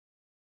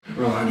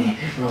roll honey,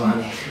 roll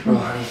honey, roll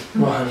honey,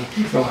 roll honey,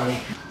 roll honey.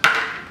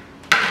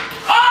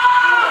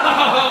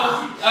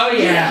 Oh! Oh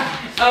yeah,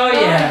 oh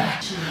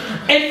yeah.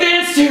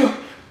 Advance to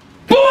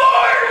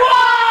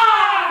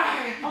boardwalk!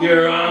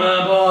 You're on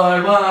the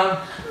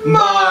boardwalk,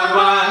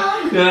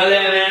 boardwalk. You're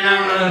living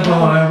on the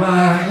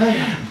boardwalk,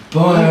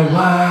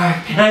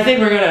 boardwalk. And I think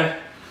we're gonna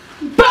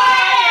buy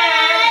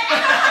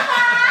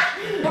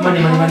it!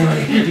 Money, money, money,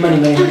 money, money, money,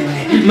 money,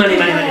 money, money, money, money, money,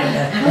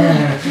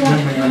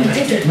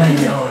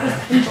 money,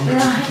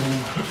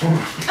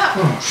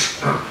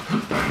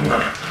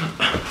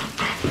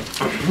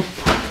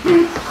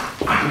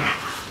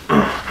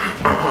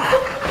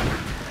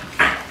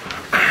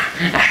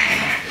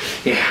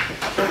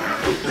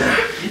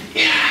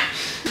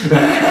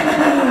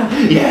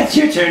 Yeah, it's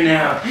your turn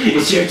now.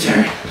 It's your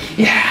turn.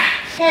 Yeah.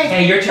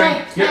 Hey, your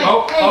turn.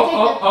 Oh.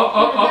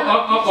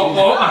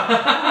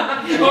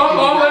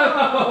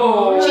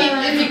 Gene,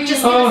 if you could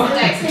just give us the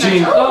dice.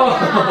 Gene,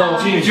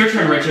 Gene, it's your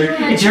turn, Richard.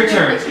 It's your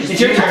turn. It's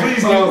your turn.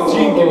 Please give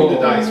Gene give me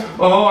the dice.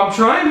 Oh, I'm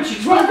trying, but she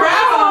just won't grab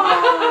them.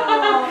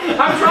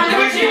 I'm trying,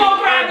 but she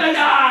won't grab the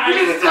dice. Give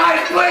me the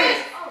dice, please.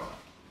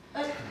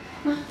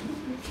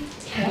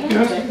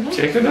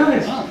 Take the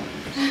dice.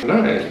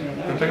 Nice.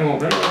 I'm taking a little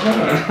break.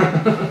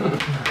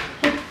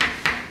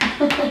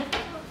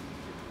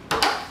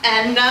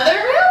 Another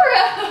railroad.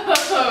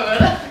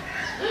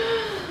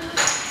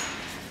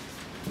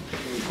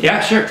 Yeah,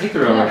 sure. Take the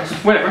railroad.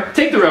 Whatever.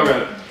 Take the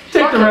railroad.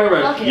 Take the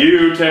railroad.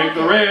 You take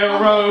the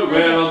railroad.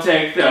 We'll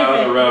take the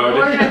other road.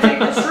 We're gonna take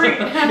the street.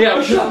 Yeah.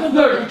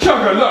 Chugga-lugga,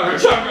 chugga-lugga,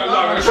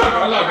 chugga-lugga,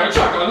 chugga-lugga,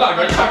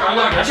 chugga-lugga,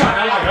 chugga-lugga,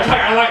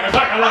 chugga-lugga, chugga-lugga,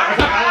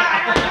 chugga-lugga.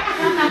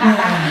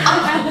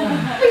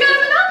 We got a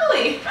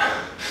monopoly.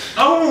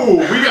 Oh,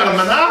 we got a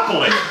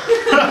monopoly.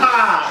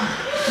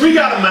 We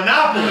got a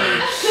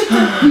monopoly.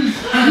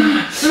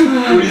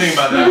 What do you think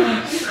about that?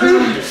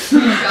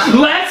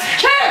 Let's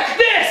kick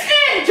this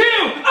into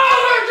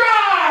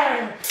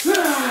overdrive!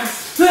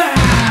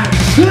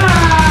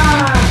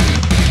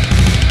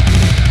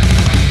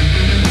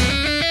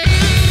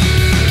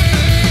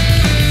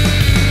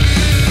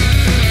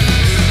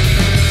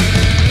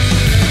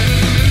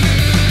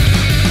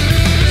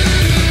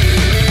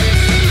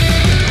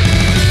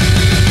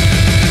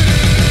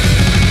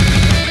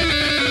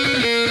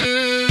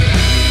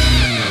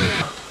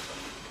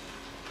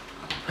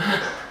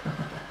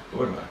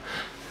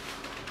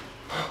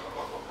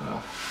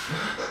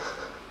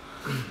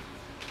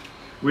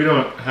 We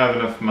don't have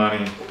enough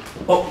money.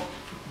 Oh,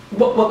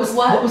 what was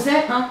what? What was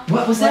that? Huh?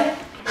 What was that?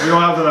 We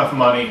don't have enough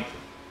money.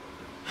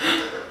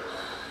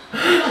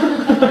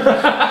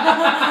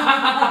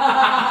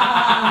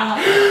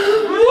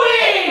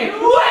 Wait!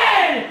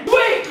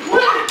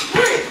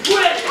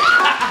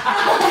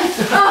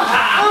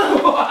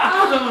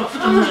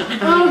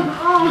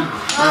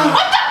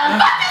 What the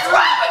fuck is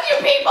wrong with you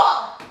people?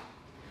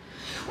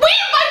 We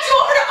invite you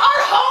over to our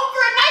home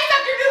for a nice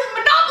afternoon of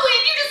Monopoly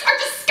and you just are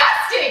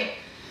disgusting!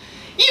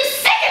 You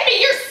sicken me!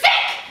 You're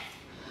sick!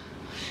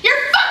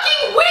 You're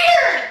fucking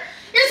weird!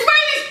 You're just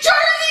wearing these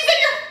jerseys and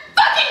you're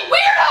fucking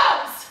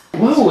weirdos!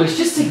 Whoa, it's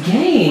just a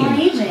game. Good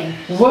evening.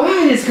 What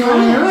is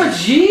going on?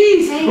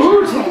 Jeez. Hey,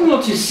 Ooh, taking a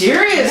little too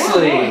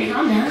seriously. Yeah,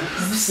 calm down.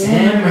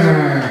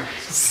 Simmer,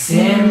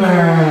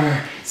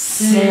 simmer,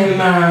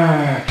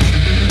 simmer.